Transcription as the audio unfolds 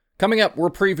Coming up, we're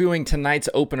previewing tonight's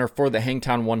opener for the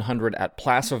Hangtown 100 at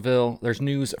Placerville. There's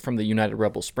news from the United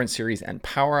Rebels Sprint Series and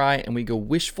POWRi, and we go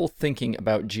wishful thinking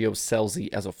about Gio Scelzi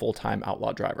as a full-time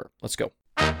outlaw driver. Let's go.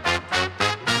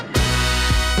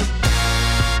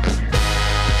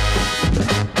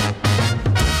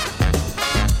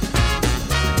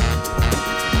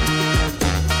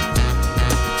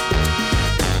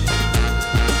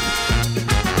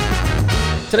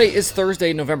 Today is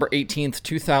Thursday, November 18th,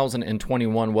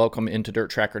 2021. Welcome into Dirt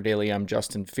Tracker Daily. I'm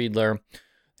Justin Fiedler.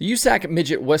 The USAC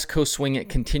Midget West Coast Swing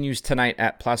continues tonight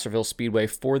at Placerville Speedway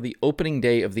for the opening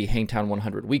day of the Hangtown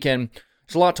 100 weekend.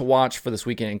 There's a lot to watch for this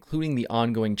weekend, including the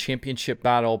ongoing championship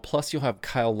battle, plus you'll have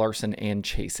Kyle Larson and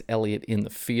Chase Elliott in the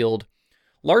field.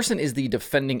 Larson is the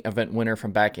defending event winner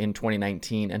from back in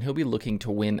 2019, and he'll be looking to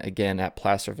win again at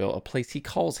Placerville, a place he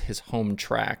calls his home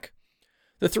track.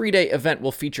 The three-day event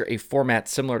will feature a format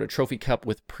similar to Trophy Cup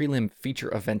with prelim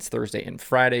feature events Thursday and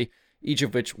Friday, each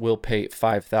of which will pay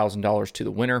 $5,000 to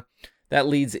the winner. That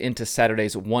leads into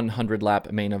Saturday's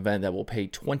 100-lap main event that will pay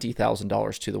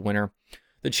 $20,000 to the winner.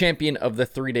 The champion of the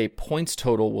three-day points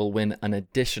total will win an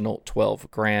additional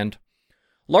 $12,000.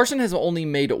 Larson has only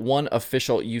made one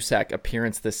official USAC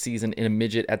appearance this season in a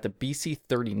midget at the BC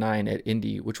 39 at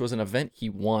Indy, which was an event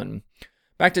he won.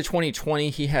 Back to 2020,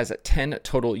 he has 10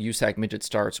 total USAC midget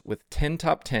starts with 10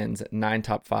 top 10s, 9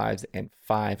 top 5s, and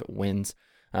 5 wins.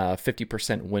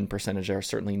 50% win percentage are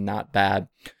certainly not bad.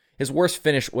 His worst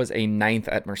finish was a 9th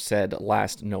at Merced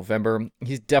last November.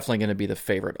 He's definitely going to be the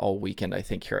favorite all weekend, I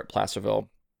think, here at Placerville.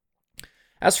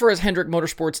 As for his Hendrick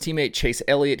Motorsports teammate Chase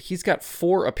Elliott, he's got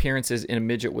 4 appearances in a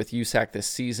midget with USAC this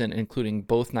season, including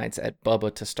both nights at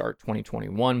Bubba to start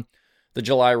 2021. The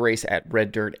July race at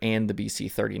Red Dirt and the BC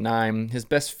 39. His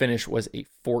best finish was a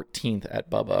 14th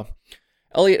at Bubba.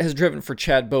 Elliott has driven for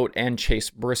Chad Boat and Chase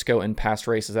Briscoe in past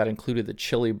races that included the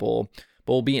Chili Bowl,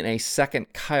 but will be in a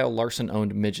second Kyle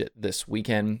Larson-owned midget this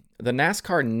weekend. The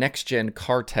NASCAR Next Gen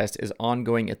car test is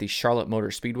ongoing at the Charlotte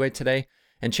Motor Speedway today,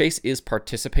 and Chase is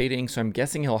participating, so I'm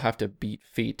guessing he'll have to beat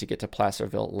feet to get to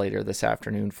Placerville later this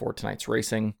afternoon for tonight's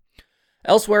racing.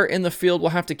 Elsewhere in the field,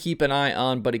 we'll have to keep an eye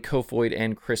on Buddy Kofoid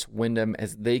and Chris Windom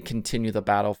as they continue the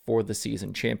battle for the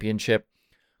season championship.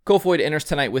 Kofoid enters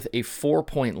tonight with a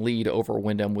 4-point lead over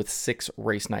Windom with 6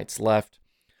 race nights left.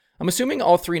 I'm assuming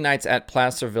all 3 nights at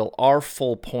Placerville are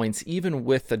full points, even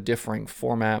with the differing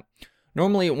format.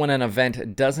 Normally, when an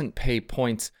event doesn't pay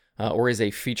points or is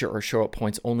a feature or show-up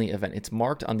points only event, it's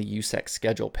marked on the USAC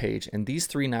schedule page, and these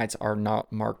 3 nights are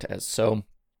not marked as so.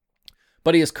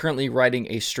 Buddy is currently riding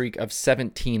a streak of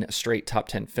 17 straight top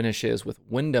 10 finishes, with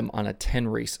Windom on a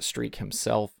 10-race streak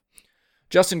himself.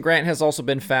 Justin Grant has also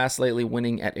been fast lately,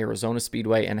 winning at Arizona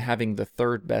Speedway and having the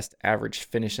 3rd best average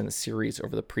finish in the series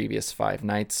over the previous 5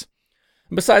 nights.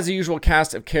 And besides the usual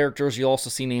cast of characters, you'll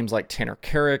also see names like Tanner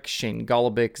Carrick, Shane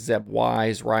Golobic, Zeb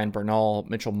Wise, Ryan Bernal,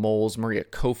 Mitchell Moles, Maria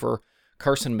Kofer,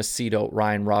 Carson Macedo,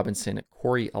 Ryan Robinson,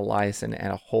 Corey Eliason,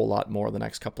 and a whole lot more the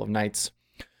next couple of nights.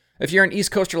 If you're an East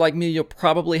Coaster like me, you'll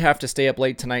probably have to stay up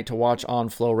late tonight to watch On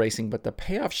Flow Racing, but the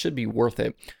payoff should be worth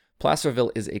it.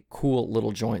 Placerville is a cool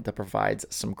little joint that provides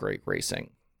some great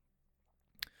racing.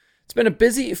 It's been a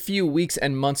busy few weeks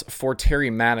and months for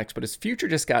Terry Maddox, but his future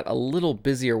just got a little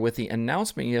busier with the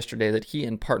announcement yesterday that he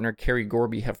and partner Kerry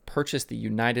Gorby have purchased the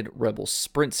United Rebels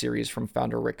Sprint Series from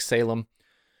founder Rick Salem.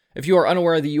 If you are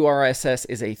unaware, the URSS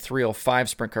is a 305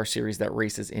 sprint car series that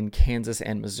races in Kansas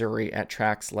and Missouri at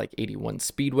tracks like 81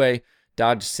 Speedway,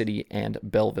 Dodge City, and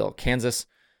Belleville, Kansas.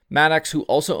 Maddox, who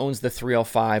also owns the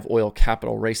 305 Oil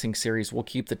Capital Racing Series, will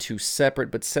keep the two separate,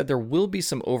 but said there will be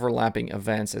some overlapping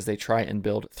events as they try and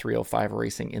build 305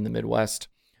 racing in the Midwest.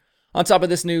 On top of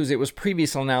this news, it was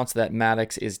previously announced that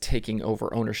Maddox is taking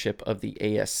over ownership of the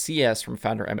ASCS from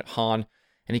founder Emmett Hahn,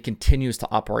 and he continues to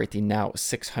operate the now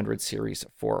 600 series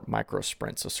for Micro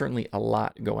Sprint. So certainly a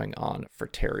lot going on for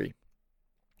Terry.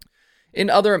 In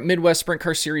other Midwest Sprint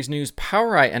Car Series news,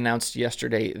 POWRi announced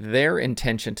yesterday their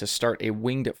intention to start a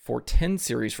winged 410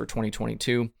 series for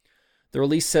 2022. The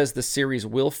release says the series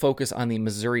will focus on the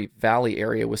Missouri Valley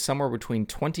area with somewhere between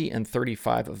 20 and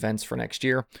 35 events for next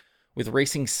year, with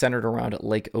racing centered around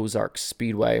Lake Ozark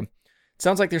Speedway.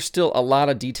 Sounds like there's still a lot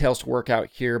of details to work out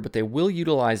here, but they will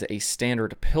utilize a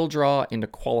standard pill draw into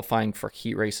qualifying for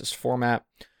heat races format.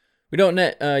 We don't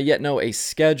yet know a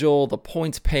schedule, the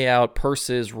points payout,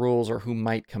 purses, rules, or who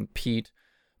might compete.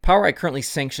 POWRi currently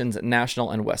sanctions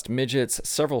National and West Midgets,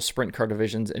 several sprint car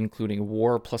divisions, including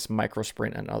War plus Micro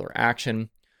Sprint and other action.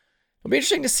 It'll be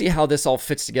interesting to see how this all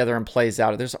fits together and plays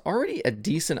out. There's already a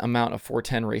decent amount of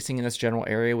 410 racing in this general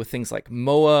area with things like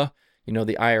MOA,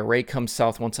 The IRA comes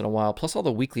south once in a while, plus all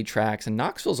the weekly tracks, and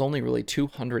Knoxville's only really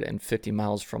 250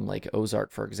 miles from Lake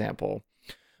Ozark, for example.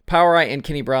 POWRi and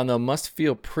Kenny Brown, though, must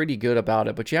feel pretty good about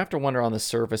it, but you have to wonder on the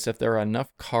surface if there are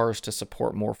enough cars to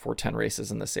support more 410 races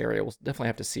in this area. We'll definitely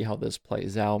have to see how this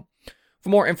plays out. For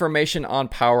more information on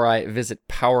POWRi, visit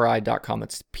POWRi.com.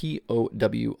 That's POWRI.com.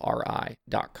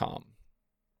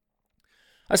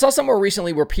 I saw somewhere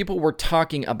recently where people were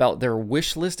talking about their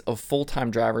wish list of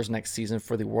full-time drivers next season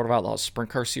for the World of Outlaws Sprint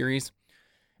Car Series.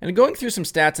 And going through some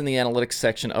stats in the analytics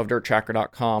section of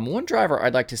DirtTracker.com, one driver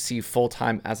I'd like to see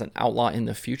full-time as an outlaw in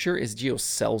the future is Gio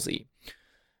Scelzi.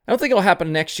 I don't think it'll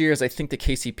happen next year, as I think the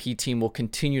KCP team will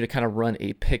continue to kind of run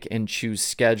a pick-and-choose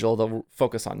schedule. They'll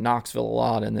focus on Knoxville a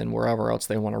lot and then wherever else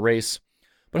they want to race.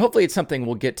 But hopefully it's something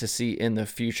we'll get to see in the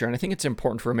future. And I think it's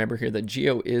important to remember here that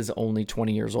Gio is only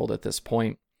 20 years old at this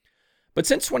point. But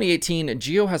since 2018,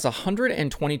 Gio has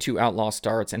 122 outlaw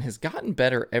starts and has gotten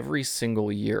better every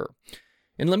single year.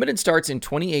 In limited starts in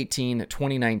 2018,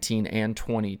 2019, and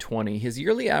 2020, his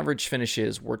yearly average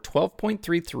finishes were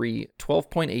 12.33,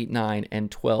 12.89,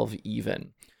 and 12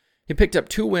 even. He picked up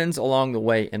 2 wins along the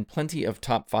way and plenty of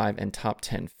top 5 and top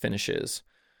 10 finishes.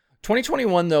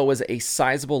 2021, though, was a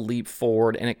sizable leap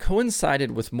forward, and it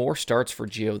coincided with more starts for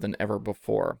Gio than ever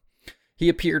before. He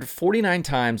appeared 49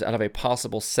 times out of a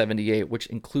possible 78, which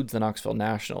includes the Knoxville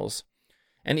Nationals.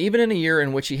 And even in a year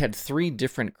in which he had 3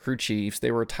 different crew chiefs, they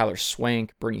were Tyler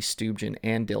Swank, Bernie Stubgen,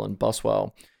 and Dylan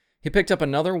Buswell, he picked up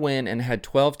another win and had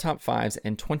 12 top 5s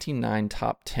and 29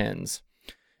 top 10s.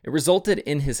 It resulted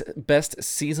in his best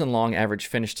season-long average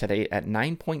finish to date at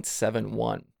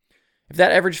 9.71. If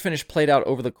that average finish played out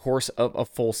over the course of a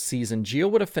full season,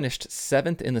 Gio would have finished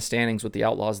 7th in the standings with the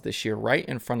Outlaws this year, right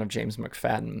in front of James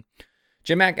McFadden.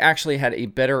 J-Mac actually had a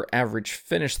better average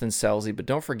finish than Scelzi, but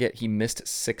don't forget he missed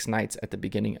 6 nights at the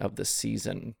beginning of the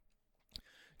season.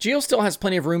 Gio still has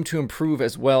plenty of room to improve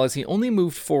as well, as he only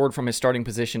moved forward from his starting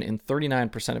position in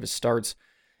 39% of his starts,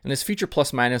 and his feature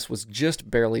plus-minus was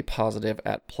just barely positive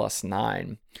at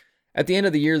 +9. At the end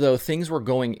of the year, though, things were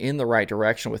going in the right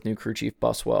direction with new crew chief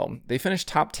Buswell. They finished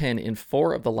top 10 in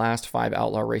 4 of the last 5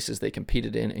 outlaw races they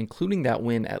competed in, including that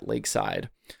win at Lakeside.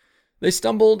 They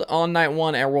stumbled on night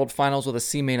 1 at World Finals with a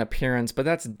C-main appearance, but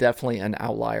that's definitely an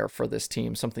outlier for this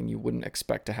team, something you wouldn't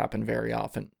expect to happen very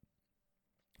often.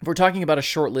 If we're talking about a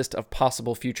short list of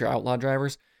possible future outlaw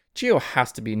drivers, Gio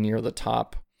has to be near the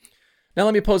top. Now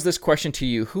let me pose this question to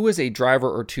you. Who is a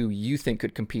driver or two you think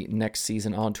could compete next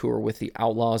season on tour with the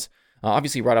Outlaws?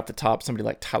 Obviously, right off the top, somebody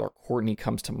like Tyler Courtney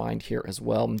comes to mind here as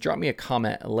well. Drop me a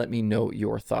comment and let me know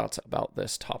your thoughts about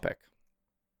this topic.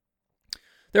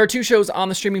 There are 2 shows on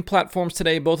the streaming platforms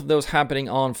today, both of those happening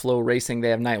on Flow Racing.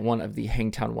 They have night 1 of the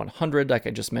Hangtown 100, like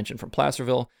I just mentioned, from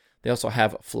Placerville. They also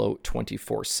have Flow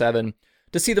 24/7.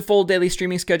 To see the full daily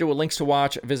streaming schedule with links to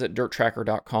watch, visit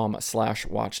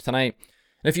dirttracker.com/watch tonight.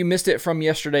 And if you missed it from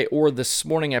yesterday or this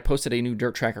morning, I posted a new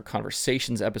Dirt Tracker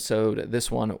Conversations episode, this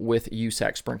one with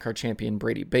USAC Sprint Car Champion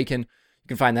Brady Bacon. You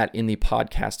can find that in the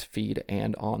podcast feed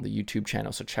and on the YouTube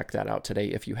channel, so check that out today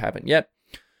if you haven't yet.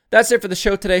 That's it for the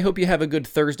show today. Hope you have a good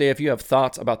Thursday. If you have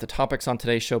thoughts about the topics on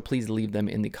today's show, please leave them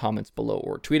in the comments below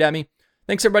or tweet at me.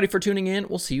 Thanks everybody for tuning in.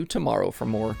 We'll see you tomorrow for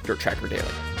more Dirt Tracker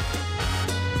Daily.